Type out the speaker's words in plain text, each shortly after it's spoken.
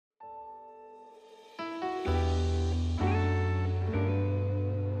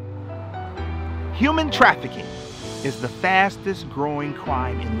Human trafficking is the fastest growing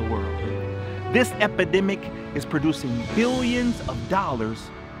crime in the world. This epidemic is producing billions of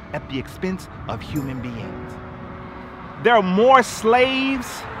dollars at the expense of human beings. There are more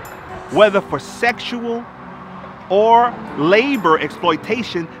slaves, whether for sexual or labor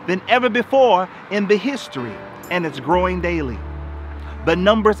exploitation, than ever before in the history, and it's growing daily. The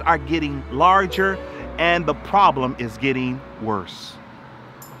numbers are getting larger and the problem is getting worse.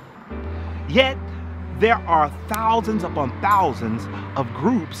 Yet, there are thousands upon thousands of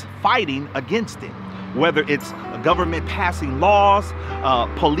groups fighting against it, whether it's a government passing laws,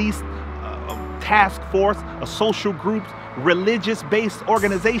 police task force, a social groups, religious-based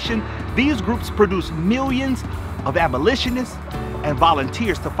organization. These groups produce millions of abolitionists and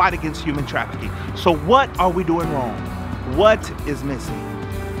volunteers to fight against human trafficking. So what are we doing wrong? What is missing?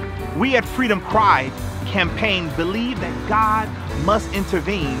 We at Freedom Cry campaign believe that God must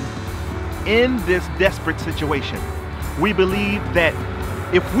intervene in this desperate situation. We believe that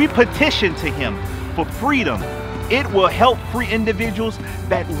if we petition to Him for freedom, it will help free individuals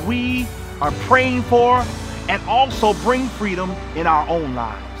that we are praying for and also bring freedom in our own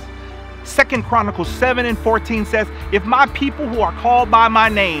lives. 2 Chronicles 7:14 says, "If my people who are called by my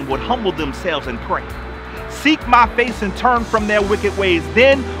name would humble themselves and pray, seek my face and turn from their wicked ways,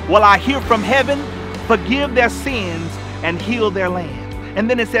 then will I hear from heaven, forgive their sins, and heal their land." And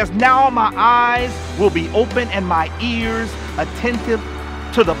then it says, "Now my eyes will be open and my ears attentive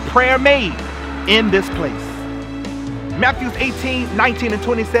to the prayer made in this place." Matthew 18:19 and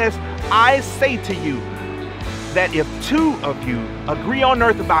 20 says, "I say to you that if two of you agree on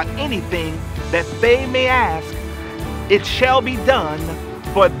earth about anything that they may ask, it shall be done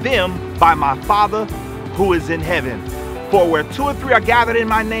for them by my Father who is in heaven. For where two or three are gathered in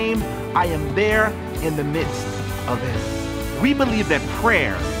my name, I am there in the midst of them." We believe that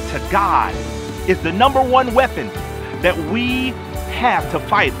prayer to God is the #1 weapon that we have to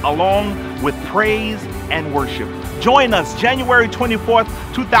fight, along with praise and worship. Join us January 24th,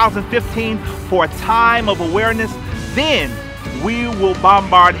 2015 for a time of awareness. Then we will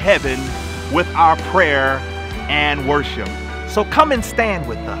bombard heaven with our prayer and worship. So come and stand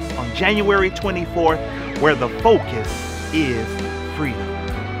with us on January 24th, where the focus is freedom.